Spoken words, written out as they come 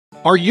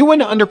Are you an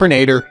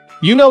underpronator?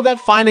 You know that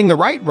finding the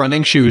right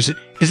running shoes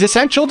is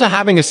essential to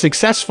having a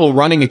successful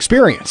running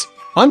experience.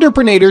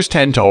 Underpronators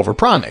tend to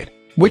overpronate,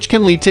 which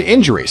can lead to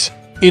injuries.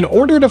 In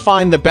order to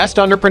find the best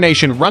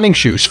underpronation running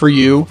shoes for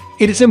you,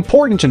 it is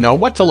important to know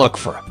what to look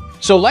for.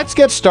 So let's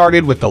get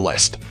started with the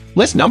list.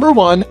 List number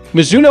 1,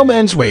 Mizuno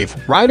Men's Wave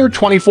Rider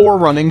 24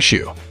 Running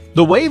Shoe.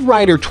 The Wave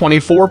Rider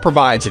 24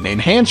 provides an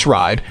enhanced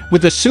ride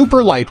with a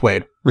super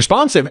lightweight,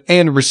 responsive,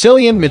 and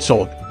resilient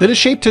midsole that is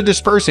shaped to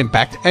disperse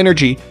impact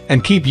energy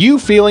and keep you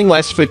feeling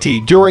less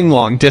fatigued during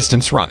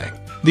long-distance running.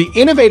 The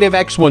innovative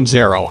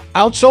X10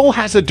 outsole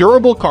has a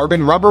durable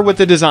carbon rubber with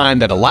a design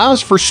that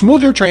allows for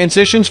smoother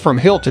transitions from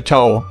heel to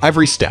toe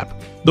every step.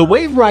 The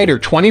Wave Rider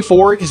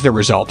 24 is the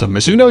result of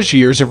Mizuno's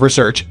years of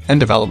research and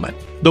development.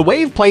 The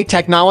Wave Plate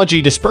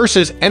technology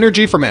disperses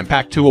energy from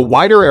impact to a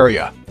wider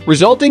area,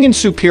 resulting in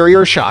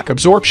superior shock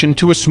absorption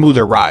to a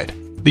smoother ride.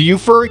 The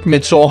euphoric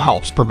midsole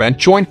helps prevent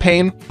joint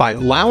pain by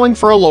allowing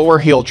for a lower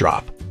heel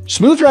drop.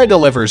 Smooth Ride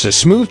delivers a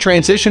smooth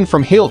transition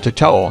from heel to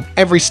toe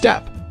every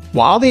step,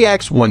 while the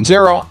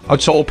X10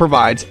 outsole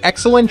provides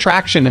excellent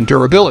traction and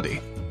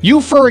durability.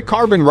 Euphoric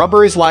carbon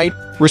rubber is light,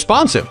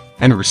 responsive,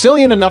 and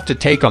resilient enough to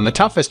take on the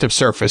toughest of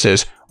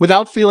surfaces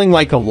without feeling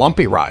like a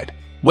lumpy ride.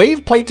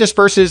 Wave Plate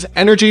disperses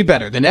energy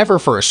better than ever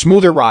for a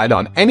smoother ride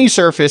on any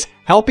surface,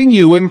 helping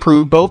you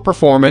improve both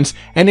performance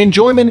and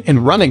enjoyment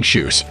in running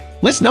shoes.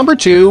 List number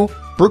 2,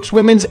 Brooks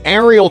Women's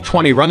Ariel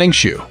 20 Running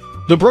Shoe.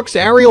 The Brooks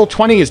Ariel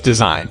 20 is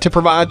designed to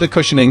provide the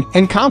cushioning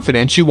and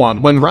confidence you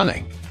want when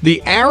running.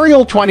 The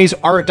Ariel 20s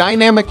are a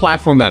dynamic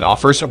platform that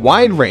offers a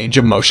wide range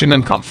of motion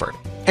and comfort.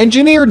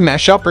 Engineered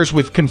mesh uppers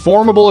with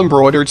conformable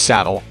embroidered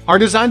saddle are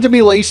designed to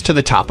be laced to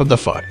the top of the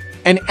foot.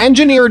 An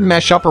engineered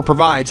mesh upper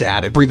provides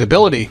added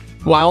breathability,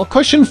 while a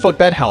cushioned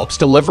footbed helps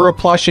deliver a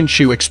plush and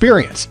shoe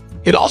experience.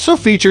 It also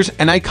features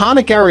an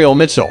iconic Ariel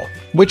midsole,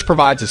 which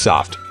provides a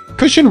soft,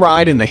 cushioned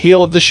ride in the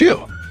heel of the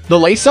shoe. The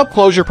lace-up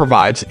closure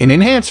provides an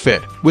enhanced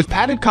fit, with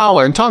padded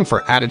collar and tongue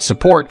for added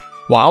support,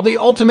 while the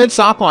ultimate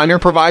sock liner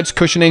provides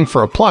cushioning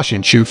for a plush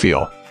and shoe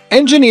feel.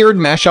 Engineered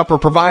mesh upper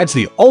provides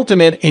the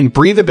ultimate in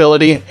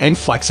breathability and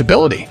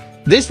flexibility.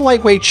 This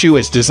lightweight shoe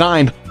is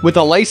designed with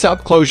a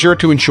lace-up closure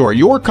to ensure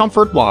your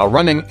comfort while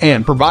running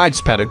and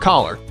provides padded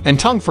collar and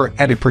tongue for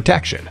added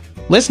protection.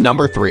 List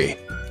number 3,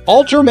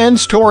 ALTRA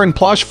Men's Torin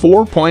Plush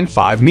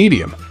 4.5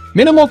 Medium.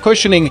 Minimal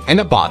cushioning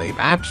and a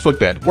body-mapped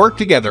footbed work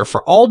together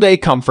for all-day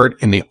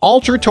comfort in the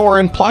ALTRA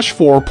Torin Plush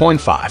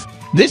 4.5.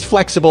 This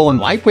flexible and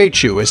lightweight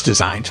shoe is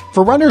designed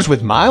for runners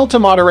with mild to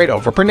moderate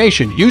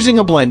overpronation using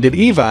a blended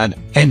EVA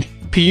and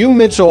PU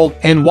midsole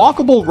and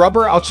walkable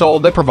rubber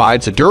outsole that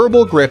provides a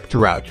durable grip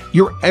throughout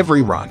your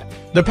every run.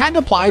 The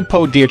patent-applied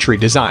podiatry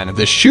design of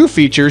this shoe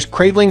features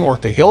cradling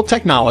ortho-heel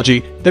technology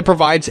that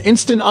provides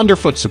instant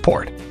underfoot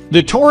support.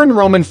 The Torin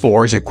Roman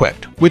 4 is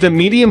equipped with a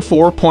medium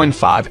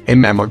 4.5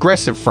 mm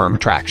aggressive firm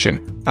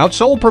traction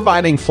outsole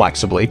providing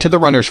flexibly to the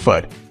runner's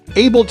foot,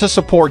 able to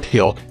support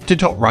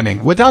heel-to-toe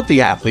running without the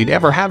athlete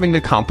ever having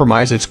to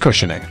compromise its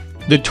cushioning.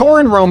 The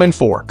Torin Roman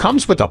 4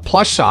 comes with a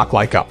plush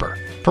sock-like upper,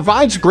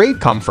 provides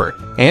great comfort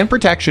and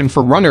protection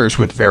for runners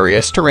with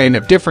various terrain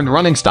of different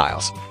running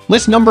styles.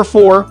 List number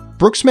 4,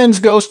 Brooks Men's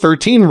Ghost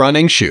 13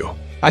 Running Shoe.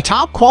 A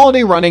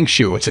top-quality running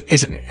shoe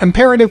is an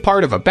imperative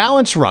part of a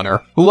balanced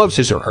runner who loves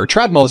his or her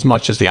treadmill as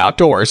much as the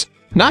outdoors.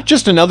 Not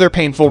just another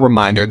painful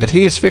reminder that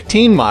he has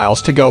 15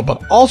 miles to go,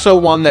 but also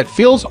one that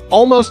feels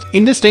almost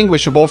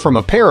indistinguishable from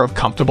a pair of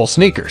comfortable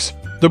sneakers.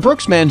 The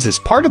Brooks Men's is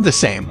part of the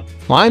same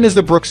line as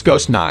the Brooks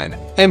Ghost 9,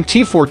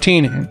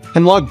 MT14,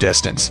 and Lug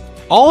Distance.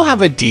 All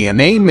have a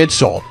DNA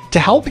midsole to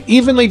help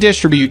evenly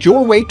distribute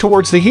your weight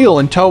towards the heel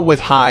and toe with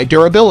high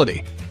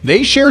durability.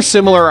 They share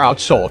similar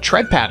outsole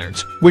tread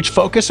patterns, which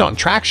focus on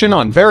traction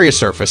on various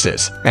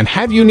surfaces and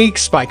have unique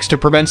spikes to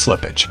prevent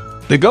slippage.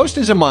 The Ghost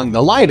is among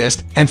the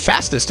lightest and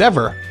fastest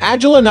ever,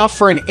 agile enough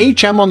for an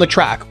HM on the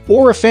track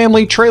or a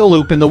family trail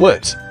loop in the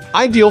woods.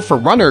 Ideal for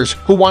runners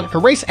who want to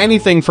race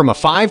anything from a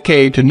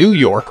 5K to New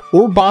York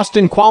or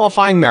Boston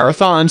qualifying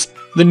marathons,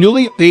 the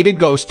newly updated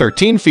Ghost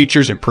 13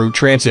 features improved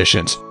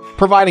transitions,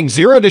 providing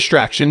zero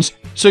distractions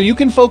so you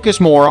can focus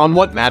more on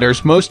what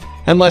matters most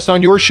and less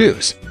on your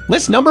shoes.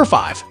 List number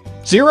 5,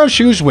 Xero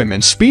Shoes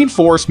Women's Speed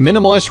Force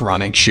Minimalist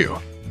Running Shoe.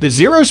 The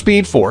Xero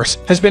Speed Force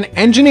has been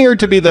engineered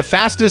to be the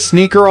fastest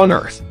sneaker on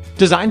earth.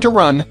 Designed to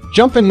run,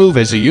 jump, and move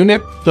as a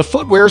unit, the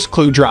footwear's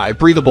glue-dry,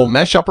 breathable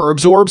mesh upper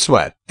absorbs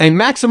sweat and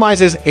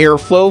maximizes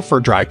airflow for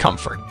dry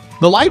comfort.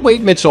 The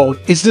lightweight midsole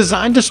is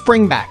designed to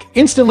spring back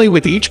instantly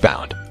with each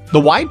bound. The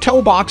wide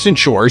toe box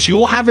ensures you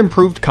will have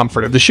improved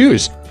comfort of the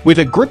shoes, with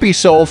a grippy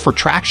sole for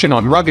traction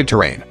on rugged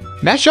terrain.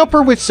 Mesh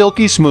upper with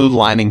silky smooth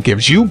lining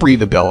gives you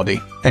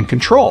breathability and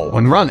control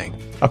when running.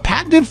 A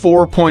patented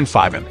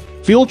 4.5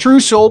 feel-true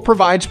sole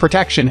provides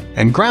protection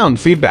and ground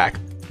feedback,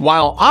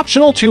 while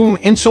optional 2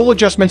 insole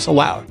adjustments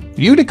allow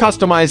you to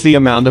customize the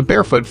amount of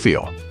barefoot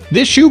feel.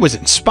 This shoe was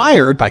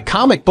inspired by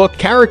comic book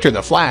character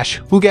The Flash,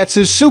 who gets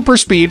his super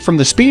speed from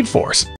the Speed Force.